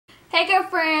Hey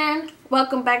girlfriend,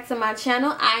 welcome back to my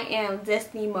channel. I am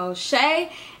Destiny Moche,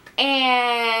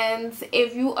 and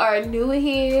if you are new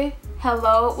here,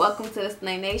 hello, welcome to the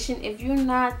Slay Nation. If you're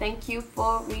not, thank you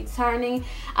for returning.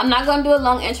 I'm not gonna do a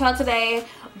long intro today,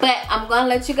 but I'm gonna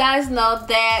let you guys know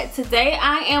that today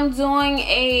I am doing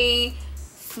a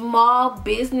small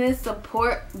business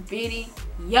support video.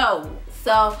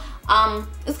 So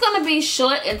it's gonna be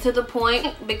short and to the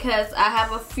point because I have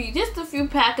just a few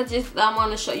packages that I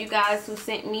want to show you guys who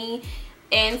sent me,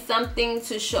 and something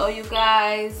to show you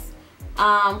guys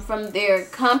from their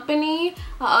company.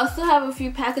 I also have a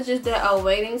few packages that are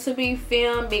waiting to be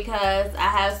filmed because I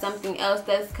have something else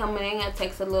that's coming in that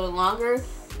takes a little longer.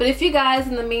 But if you guys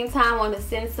in the meantime want to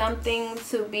send something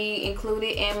to be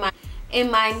included in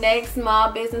my next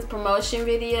small business promotion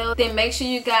video, then make sure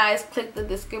you guys click the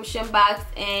description box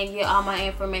and get all my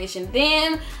information.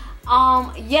 Then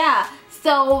yeah,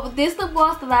 so this lip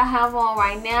gloss that I have on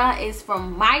right now is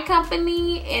from my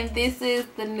company, and this is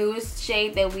the newest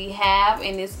shade that we have,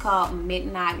 and it's called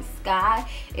Midnight Sky.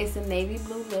 It's a navy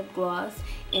blue lip gloss,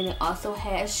 and it also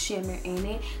has shimmer in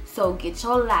it, so get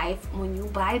your life when you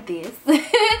buy this.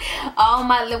 All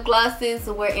my lip glosses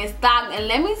were in stock, and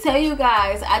let me tell you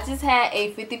guys, I just had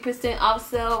a 50% off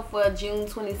sale for June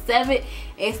 27th.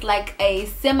 It's like a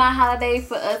semi-holiday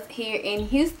for us here in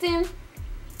Houston,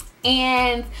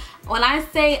 and when I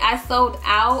say I sold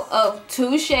out of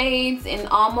 2 shades and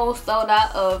almost sold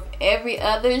out of every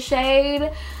other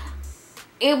shade,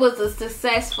 it was a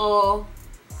successful,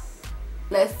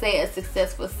 let's say a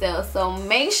successful sale. So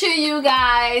make sure you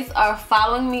guys are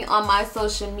following me on my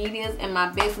social medias and my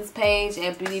business page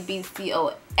at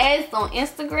BeautyBeatsCOS on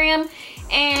Instagram,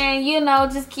 and you know,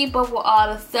 just keep up with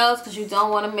all the sales because you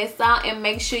don't want to miss out. And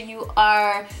make sure you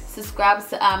are subscribed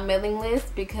to our mailing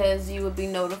list because you will be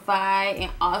notified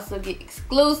and also get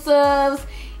exclusives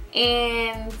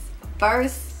and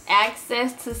first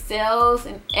access to sales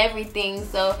and everything.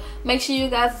 So make sure you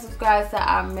guys subscribe to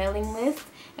our mailing list.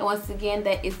 And once again,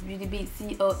 that is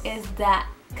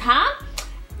beautybeatscos.com.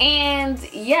 And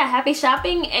yeah, happy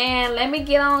shopping, and let me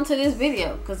get on to this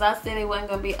video because I said it wasn't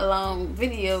gonna be a long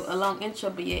video, a long intro,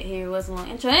 but yet here it was a long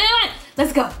intro. Anyway,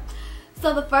 let's go.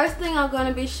 So the first thing I'm going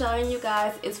to be showing you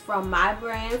guys is from my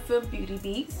brand for Beauty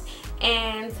Beats,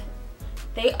 and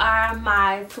they are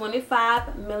my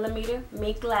 25mm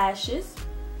mink lashes.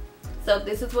 So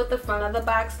this is what the front of the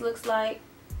box looks like,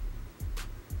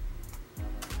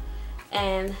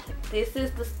 and this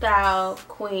is the style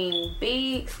Queen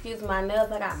B. Excuse my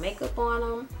nails, I got makeup on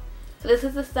them. So this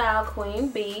is the style Queen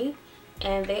B,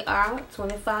 and they are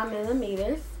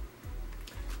 25mm.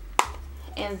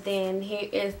 And then here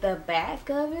is the back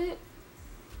of it.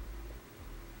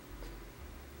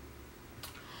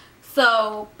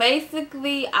 So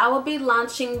basically I will be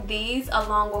launching these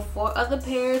along with 4 other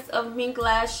pairs of mink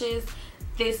lashes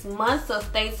this month, so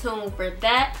stay tuned for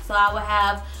that. So I will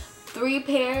have 3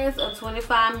 pairs of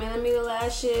 25mm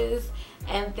lashes,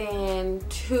 and then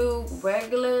 2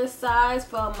 regular size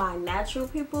for my natural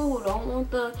people who don't want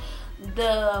the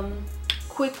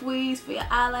quick weaves for your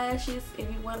eyelashes, if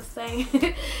you want to say.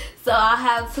 So I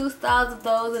have 2 styles of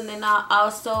those, and then I'll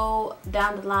also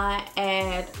down the line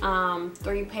add 3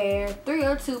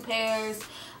 or 2 pairs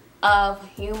of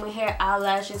human hair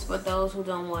eyelashes for those who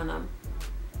don't want them.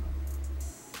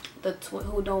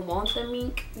 Who don't want the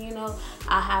mink, you know.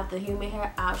 I have the human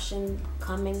hair option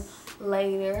coming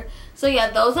later. So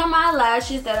yeah, those are my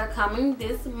lashes that are coming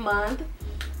this month.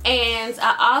 And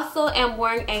I also am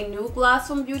wearing a new gloss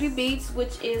from Beauty Beats,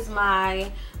 which is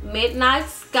my Midnight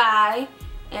Sky,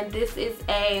 and this is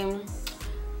a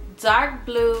dark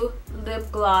blue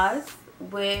lip gloss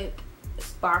with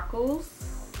sparkles.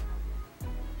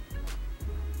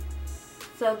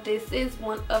 So this is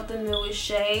one of the newest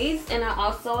shades, and I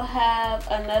also have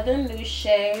another new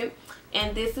shade,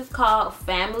 and this is called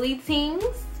Family Things.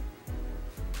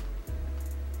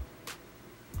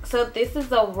 So this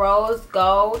is a rose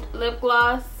gold lip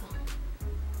gloss.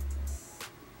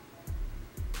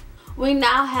 We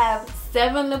now have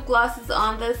 7 lip glosses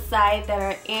on the site that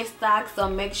are in stock, so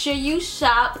make sure you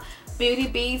shop Beauty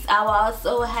Beats. I will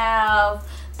also have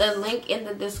the link in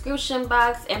the description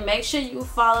box, and make sure you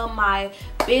follow my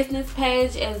business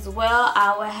page as well.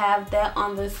 I will have that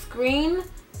on the screen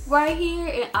right here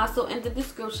and also in the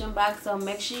description box, so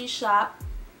make sure you shop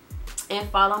and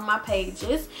follow my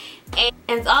pages.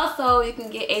 And also you can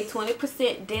get a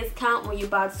 20% discount when you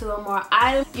buy 2 or more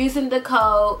items using the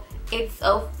code It's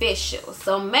Official.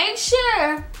 So make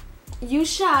sure you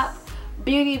shop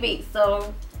Beauty Beats.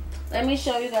 So let me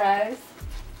show you guys.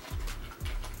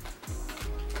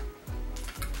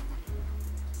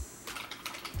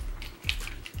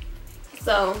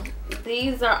 So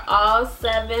these are all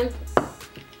 7.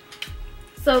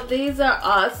 So these are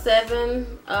all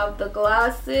 7 of the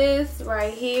glosses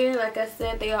right here. Like I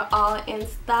said, they are all in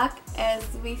stock as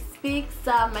we speak.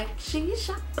 So make sure you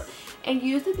shop and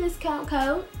use the discount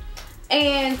code.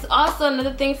 And also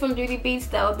another thing from Beauty Beats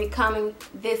that will be coming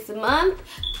this month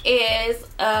is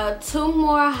 2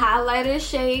 more highlighter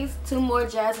shades, 2 more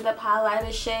jazzed up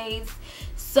highlighter shades.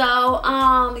 So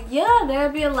yeah,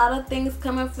 there'll be a lot of things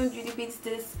coming from Beauty Beats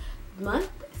this month,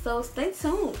 so stay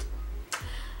tuned.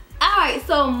 Alright,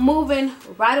 so moving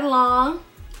right along.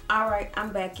 Alright,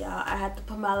 I'm back, y'all. I had to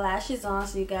put my lashes on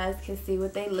so you guys can see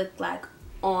what they look like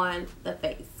on the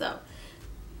face. So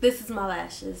this is my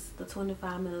lashes, the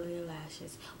 25 milliliter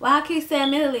lashes. Well, I keep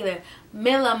saying milliliter,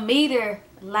 millimeter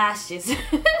lashes.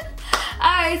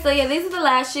 Alright, so yeah, these are the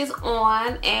lashes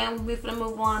on, and we're gonna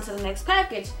move on to the next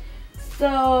package.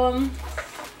 So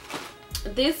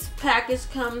this package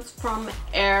comes from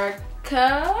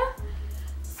Erica.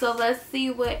 So let's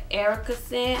see what Erica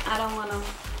sent. I don't want to,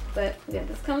 but yeah,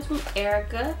 this comes from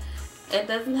Erica. It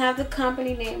doesn't have the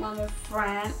company name on the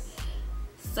front.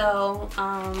 So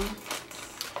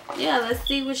yeah, let's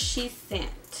see what she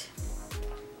sent.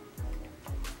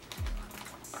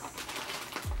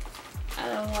 I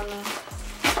don't want to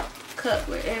cut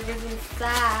whatever's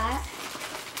inside.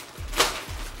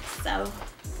 So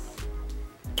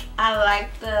I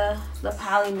like the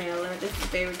poly mailer. This is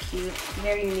very cute,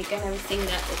 very unique. I've never seen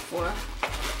that before.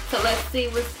 So let's see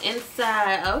what's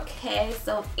inside. Okay,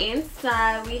 so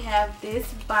inside we have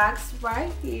this box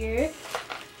right here,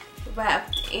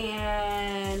 wrapped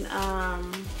in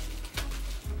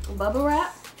bubble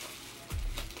wrap.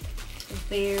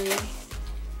 Very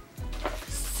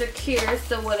secure.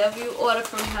 So whatever you order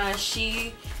from her,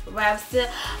 she wraps it.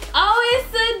 Oh,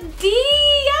 it's a D.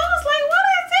 I was like, what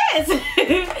is this?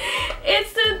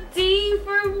 It's a D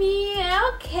for me.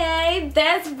 Okay,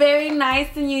 that's very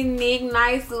nice and unique.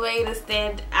 Nice way to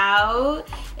stand out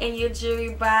in your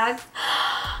jewelry box.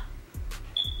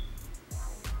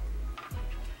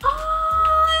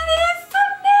 Oh, it's a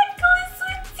necklace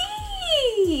with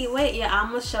D. Wait, yeah, I'm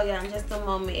gonna show you in just a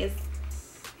moment.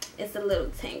 It's a little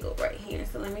tangle right here.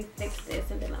 So let me fix this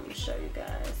and then I'm gonna show you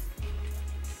guys.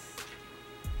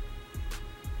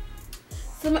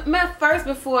 So first,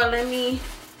 before, let me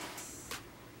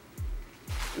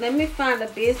find a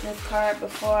business card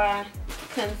before I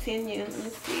continue. Let me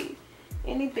see.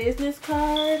 Any business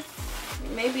cards?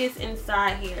 Maybe it's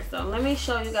inside here. So let me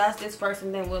show you guys this first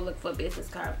and then we'll look for a business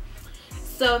card.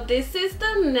 So this is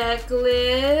the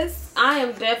necklace. I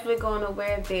am definitely going to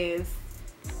wear this.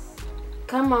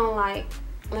 Come on, like,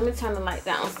 let me turn the light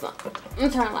down some. Let me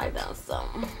turn the light down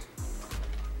some.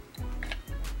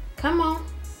 Come on.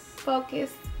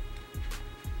 Focus.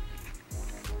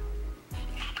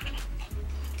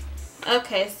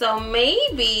 Okay, so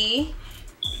maybe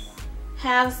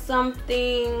have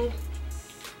something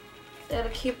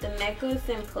that'll keep the necklace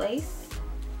in place.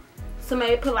 So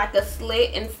maybe put like a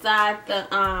slit inside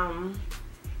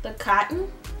the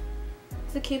cotton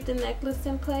to keep the necklace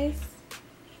in place.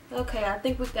 Okay, I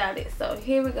think we got it. So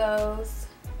here it goes.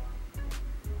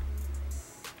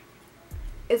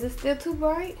 Is it still too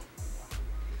bright?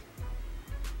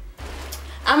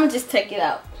 I'm gonna just take it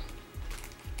out.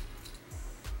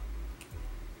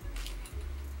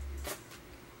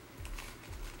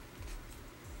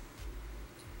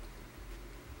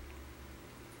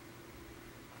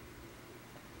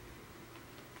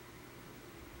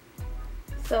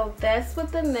 So that's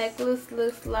what the necklace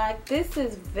looks like. This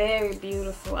is very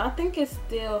beautiful. I think it's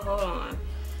still, hold on.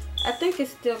 I think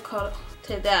it's still called,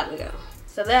 there we go.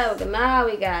 So there we go, now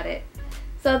we got it.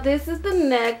 So this is the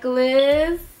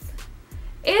necklace.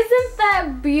 Isn't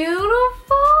that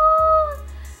beautiful?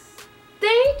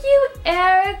 Thank you,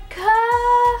 Erica.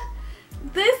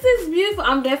 This is beautiful.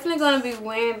 I'm definitely going to be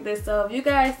wearing this. So if you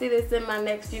guys see this in my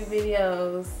next few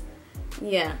videos,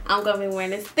 yeah, I'm going to be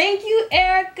wearing this. Thank you,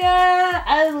 Erica.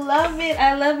 I love it.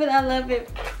 I love it. I love it.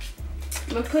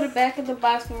 I'm going to put it back in the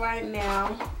box for right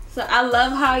now. So I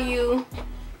love how you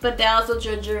bedazzled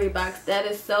your jewelry box. That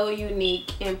is so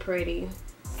unique and pretty.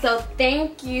 So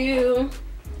thank you.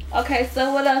 Okay,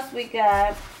 so what else we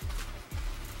got?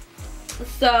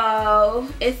 So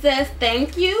it says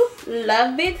thank you,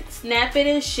 love it, snap it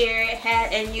and share it,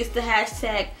 and use the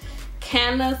hashtag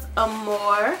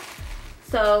 #CanasAmor.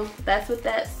 So that's what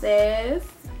that says.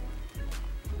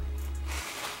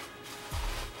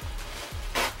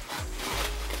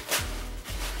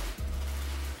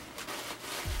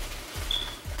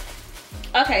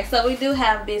 Okay, so we do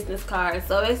have business cards.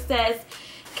 So it says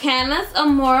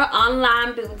 #CanasAmor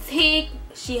online boutique.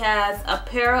 She has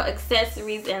apparel,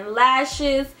 accessories, and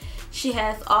lashes. She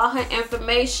has all her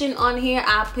information on here.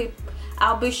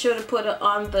 I'll be sure to put it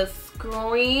on the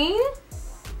screen.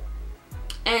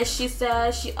 And she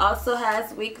says she also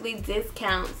has weekly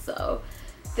discounts. So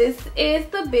this is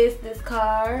the business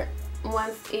card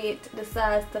once it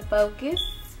decides to focus.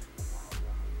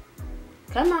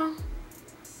 Come on.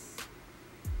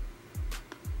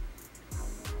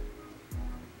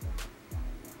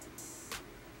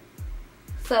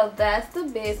 So that's the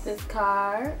business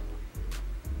card.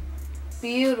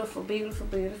 Beautiful, beautiful,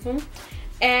 beautiful.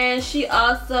 And she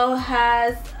also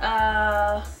has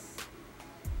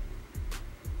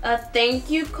a thank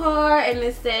you card, and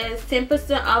it says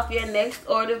 10% off your next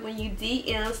order when you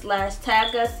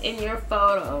DM/tag us in your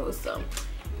photos. So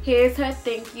here's her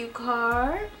thank you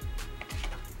card.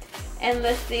 And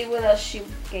let's see what else she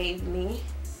gave me.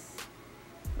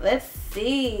 Let's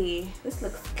see. This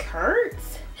looks curt.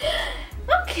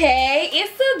 Okay,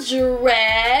 it's a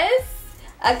dress.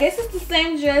 I guess it's the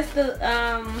same dress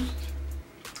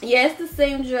yeah, it's the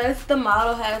same dress the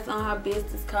model has on her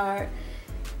business card.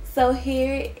 So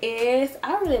here it is.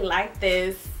 I really like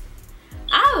this.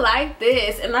 I like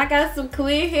this, and I got some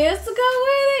clear hairs to go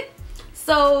with it.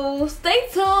 So stay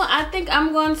tuned. I think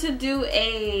I'm going to do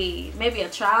maybe a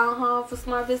try on haul for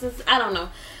Smart Business. I don't know,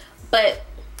 but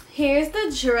here's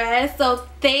the dress. So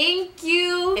thank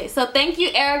you. So thank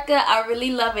you, Erica. I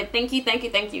really love it. Thank you, thank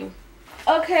you, thank you.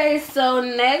 Okay, so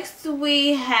next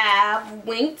we have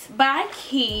Winked by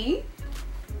Key.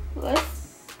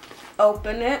 Let's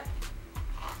open it.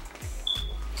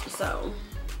 So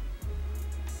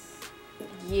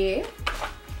yeah.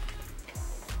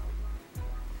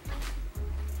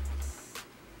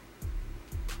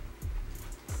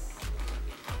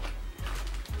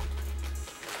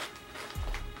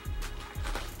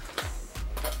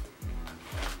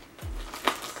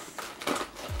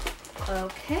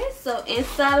 Okay, so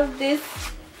inside of this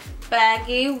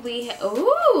baggie we have,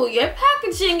 ooh, your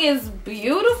packaging is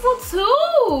beautiful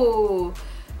too.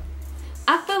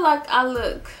 I feel like I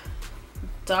look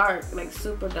dark, like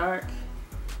super dark,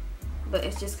 but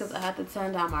it's just because I have to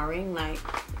turn down my ring light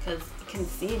because you can't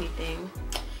see anything.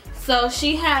 So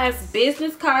she has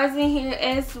business cards in here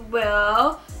as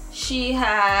well. She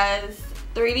has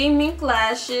 3D mink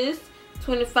lashes,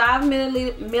 25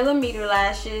 millimeter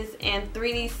lashes, and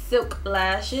 3D silk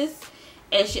lashes.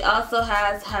 And she also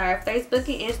has her Facebook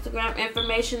and Instagram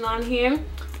information on here.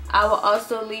 I will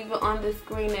also leave it on the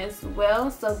screen as well.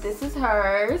 So this is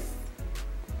hers.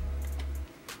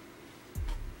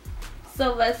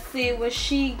 So let's see what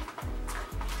she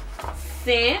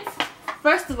sent.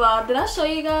 First of all, did I show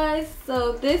you guys?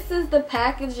 So this is the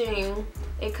packaging.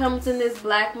 It comes in this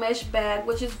black mesh bag,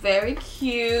 which is very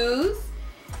cute.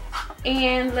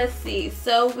 And let's see,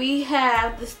 so we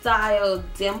have the style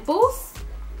Dimples.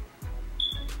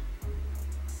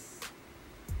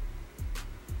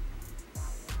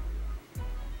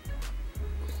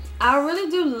 I really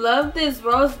do love this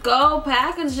rose gold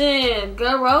packaging.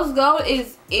 Girl, rose gold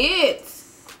is it.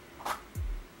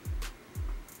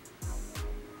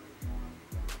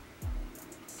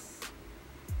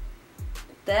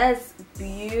 That's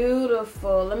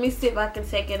beautiful. Let me see if I can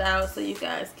take it out so you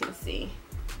guys can see.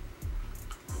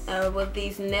 With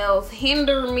these nails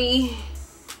hinder me.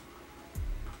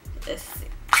 Let's see.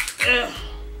 Ugh.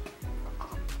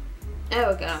 There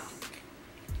we go.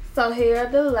 So here are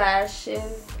the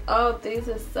lashes. Oh, these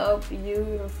are so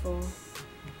beautiful.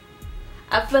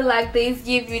 I feel like these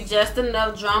give you just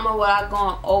enough drama without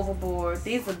going overboard.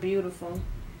 These are beautiful.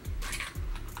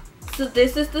 So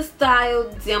this is the style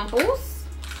Dimples.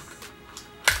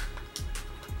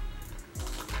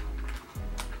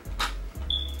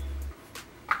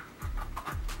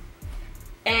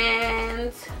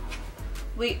 And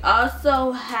we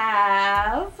also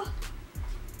have,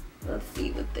 let's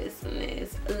see what this one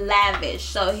is, Lavish.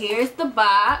 So here's the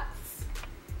box.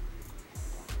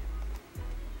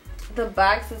 The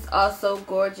box is also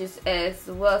gorgeous as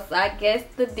well. So I guess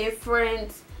the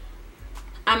different,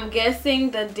 I'm guessing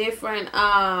the different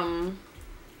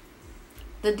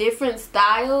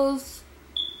styles,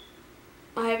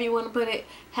 however you want to put it,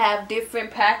 have different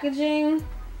packaging.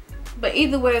 But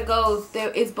either way it goes,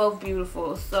 it's both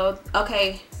beautiful. So,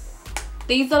 okay.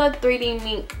 These are the 3D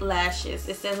mink lashes.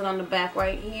 It says it on the back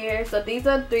right here. So, these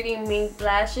are 3D mink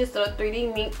lashes. So, the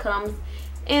 3D mink comes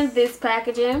in this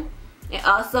packaging. It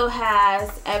also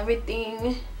has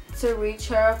everything to reach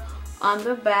her on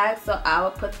the back. So, I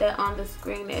will put that on the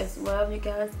screen as well if you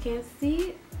guys can't see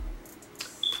it.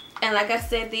 And like I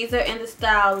said, these are in the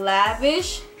style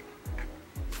Lavish.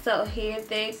 So, here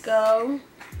they go.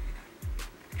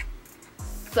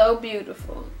 So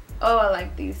beautiful. Oh, I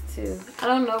like these too. I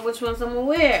don't know which ones I'm gonna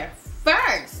wear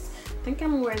first. I think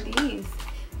I'm gonna wear these.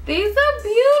 These are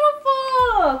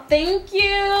beautiful. Thank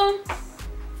you.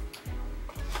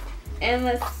 And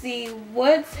let's see,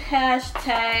 what's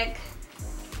hashtag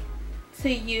to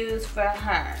use for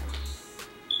her.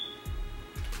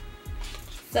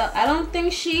 So I don't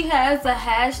think she has a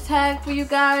hashtag for you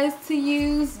guys to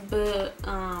use, but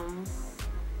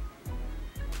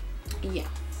yeah.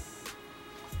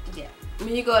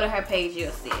 When you go to her page,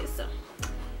 you'll see it. So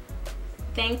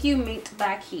thank you, Mint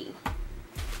by Key.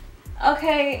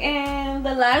 Okay, and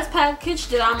the last package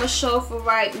that I'm gonna show for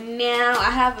right now,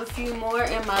 I have a few more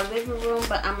in my living room,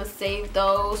 but I'm gonna save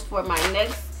those for my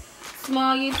next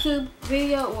small YouTube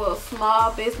video, well,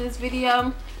 small business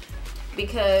video,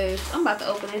 because I'm about to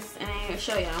open this and I'm gonna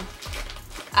show y'all.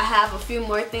 I have a few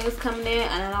more things coming in,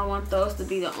 and I don't want those to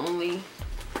be the only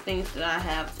things that I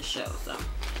have to show. So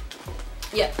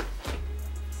yeah,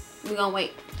 we're gonna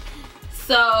wait.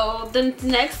 So the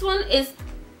next one is,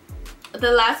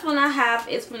 the last one I have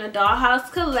is from the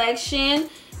Dollhouse collection,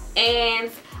 and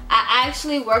I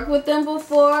actually worked with them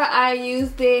before. I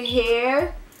used their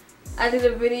hair. I did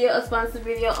a video, a sponsored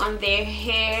video on their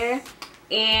hair,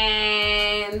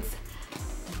 and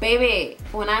baby,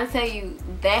 when I tell you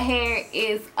that hair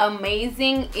is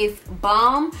amazing, it's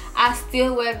bomb. I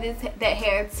still wear that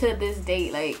hair to this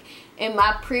day. Like in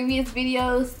my previous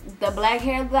videos, the black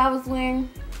hair that I was wearing,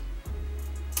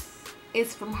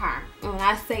 it's from her. And when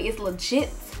I say it's legit,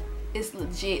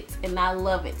 and I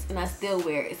love it, and I still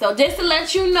wear it. So just to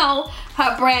let you know,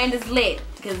 her brand is lit,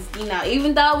 because you know,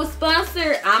 even though it was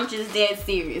sponsored, I'm just dead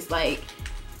serious. Like,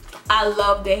 I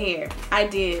love the hair. I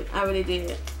really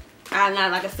did. And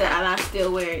like I said, and I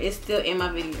still wear it. It's still in my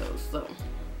videos. So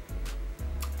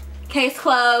case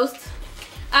closed.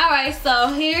 All right, so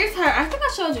here's her. I think I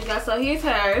showed you guys. So here's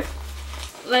hers.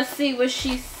 Let's see what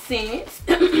she sent.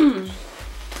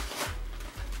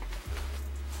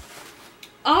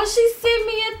 Oh, she sent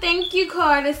me a thank you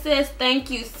card. It says, thank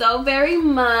you so very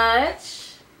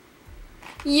much.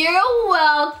 You're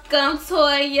welcome,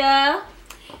 Toya.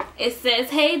 It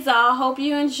says, hey doll, hope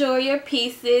you enjoy your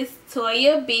pieces.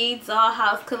 Toya B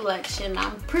Dollhouse collection.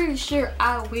 I'm pretty sure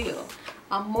I will.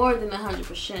 I'm more than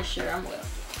 100% sure I will.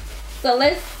 So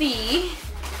let's see.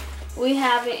 We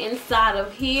have it inside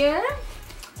of here.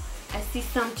 I see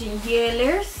something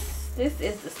yellow. This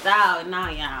is the style now,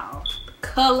 y'all.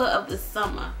 Color of the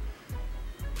summer.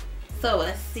 So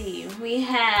let's see, we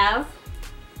have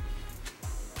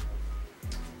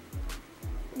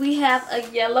a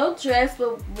yellow dress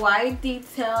with white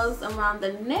details around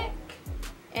the neck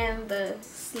and the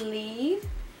sleeve.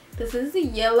 This is a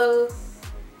yellow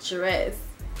dress,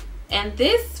 and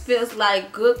this feels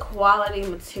like good quality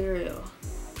material.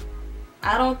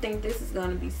 I don't think this is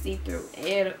gonna be see-through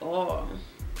at all.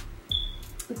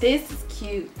 This is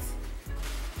cute.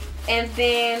 And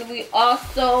then we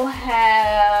also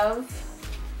have,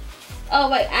 oh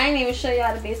wait, I didn't even show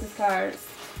y'all the business cards.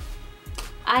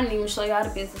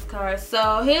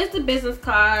 So here's the business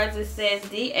cards. It says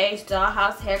DH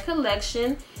Dollhouse Hair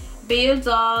Collection. Be a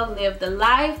doll, live the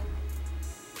life.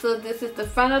 So this is the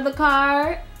front of the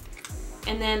card.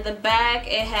 And then the back,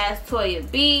 it has Toya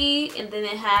B. And then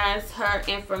it has her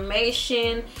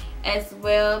information as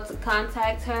well to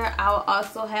contact her. I will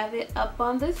also have it up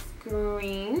on the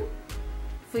screen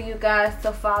for you guys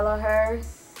to follow her,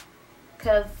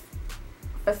 because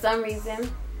for some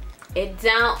reason it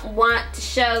don't want to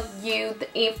show you the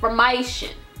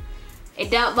information.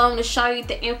 It don't want to show you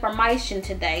the information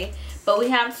today. But we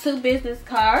have 2 business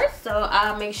cards, so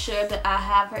I'll make sure that I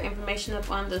have her information up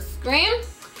on the screen.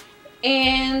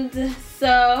 And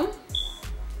so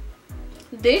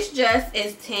this dress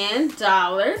is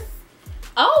 $10.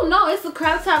 Oh no, it's a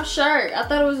crop top shirt. I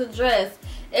thought it was a dress.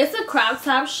 It's a crop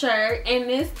top shirt and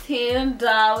it's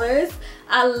 $10.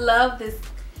 I love this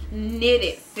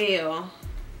knitted feel.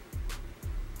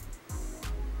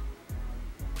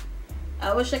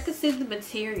 I wish I could see the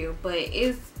material, but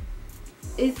it's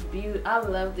beautiful. I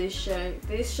love this shirt.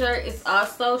 This shirt is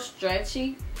also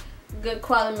stretchy, good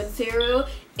quality material.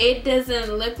 It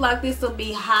doesn't look like this will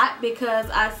be hot, because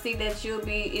I see that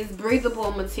it's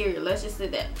breathable material. Let's just say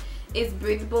that. It's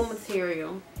breathable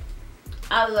material.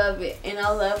 I love it, and I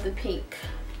love the pink.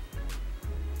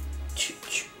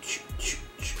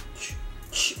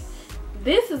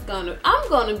 This is I'm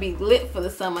gonna be lit for the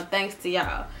summer thanks to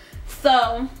y'all.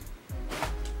 So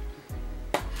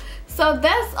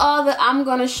that's all that I'm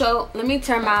gonna show. Let me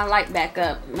turn my light back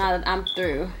up now that I'm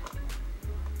through.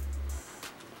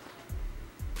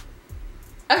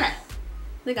 Okay, I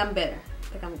think I'm better. I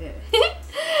think I'm good.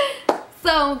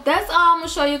 So that's all I'm gonna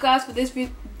show you guys for this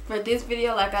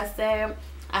video. Like I said,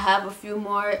 I have a few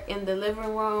more in the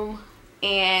living room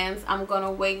and I'm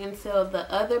gonna wait until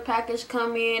the other package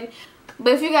come in.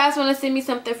 But if you guys want to send me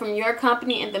something from your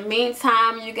company in the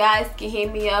meantime, you guys can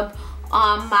hit me up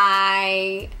on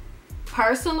my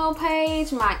personal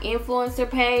page, my influencer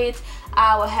page.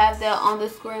 I will have that on the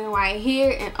screen right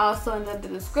here, and also in the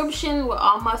description where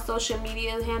all my social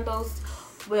media handles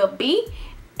will be.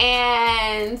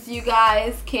 And you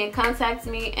guys can contact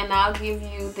me and I'll give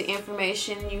you the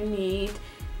information you need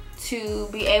to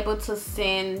be able to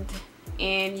send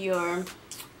in your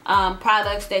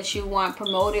products that you want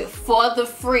promoted for the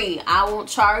free. I won't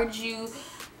charge you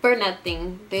for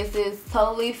nothing. This is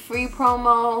totally free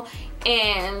promo,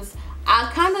 and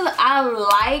I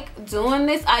like doing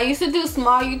this. I used to do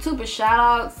small YouTuber shout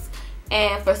outs,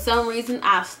 and for some reason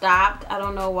I stopped. I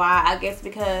don't know why. I guess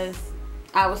because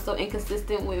I was so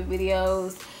inconsistent with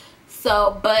videos.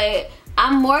 So, but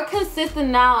I'm more consistent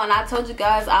now, and I told you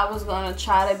guys I was going to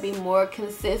try to be more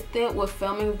consistent with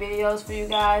filming videos for you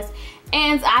guys,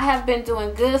 and I have been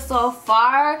doing good so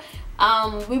far.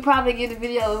 We probably get a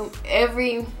video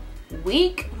every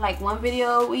week, like one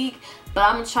video a week, but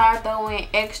I'm gonna try throwing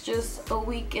extras a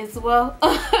week as well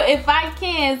if I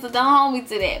can, so don't hold me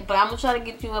to that, but I'm gonna try to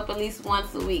get you up at least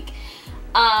once a week.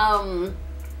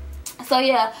 So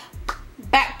yeah,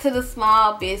 back to the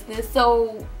small business.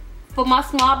 So for my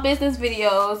small business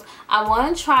videos, I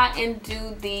want to try and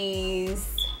do these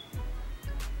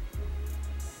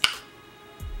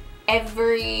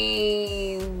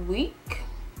every week,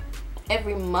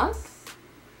 every month.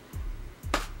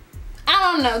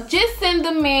 I don't know, just send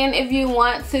them in if you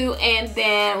want to, and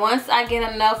then once I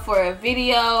get enough for a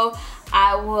video,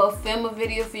 I will film a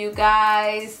video for you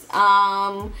guys.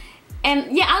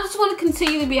 And yeah, I just want to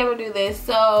continue to be able to do this.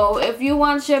 So if you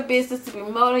want your business to be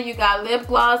promoted, you got lip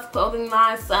gloss, clothing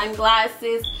line,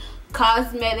 sunglasses,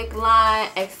 cosmetic line,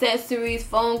 accessories,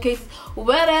 phone cases,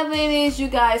 whatever it is you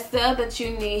guys sell that you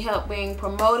need help being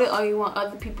promoted or you want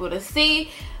other people to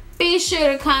see, be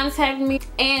sure to contact me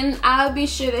and I'll be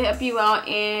sure to help you out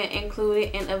and include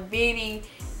it in a video.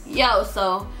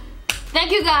 So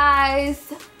thank you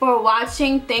guys for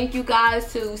watching. Thank you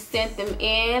guys who sent them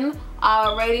in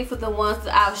already, for the ones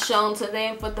that I've shown today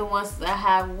and for the ones that I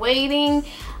have waiting.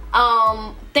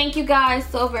 Thank you guys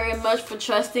so very much for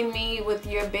trusting me with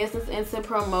your business and to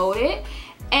promote it.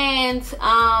 And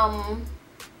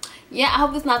yeah, I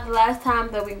hope it's not the last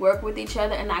time that we work with each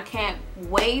other, and I can't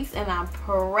wait and I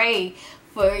pray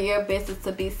for your business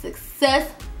to be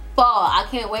successful. I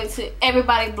can't wait till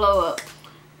everybody blow up.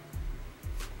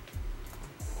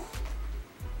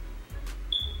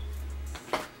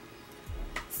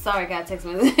 Sorry, I got a text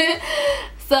message.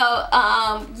 So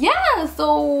yeah,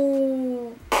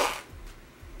 so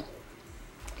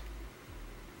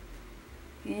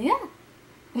yeah.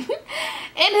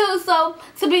 Anywho, so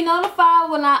to be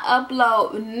notified when I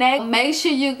upload next, make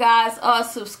sure you guys are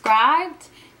subscribed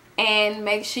and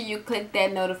make sure you click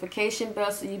that notification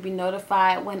bell so you'll be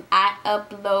notified when I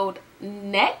upload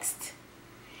next.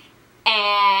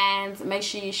 And make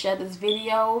sure you share this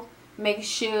video. Make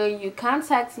sure you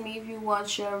contact me if you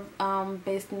want your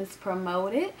business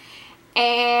promoted.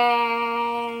 And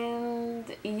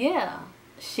yeah,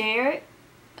 share it.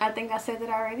 I think I said it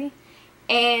already.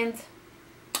 And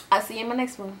I'll see you in my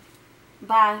next one.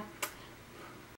 Bye.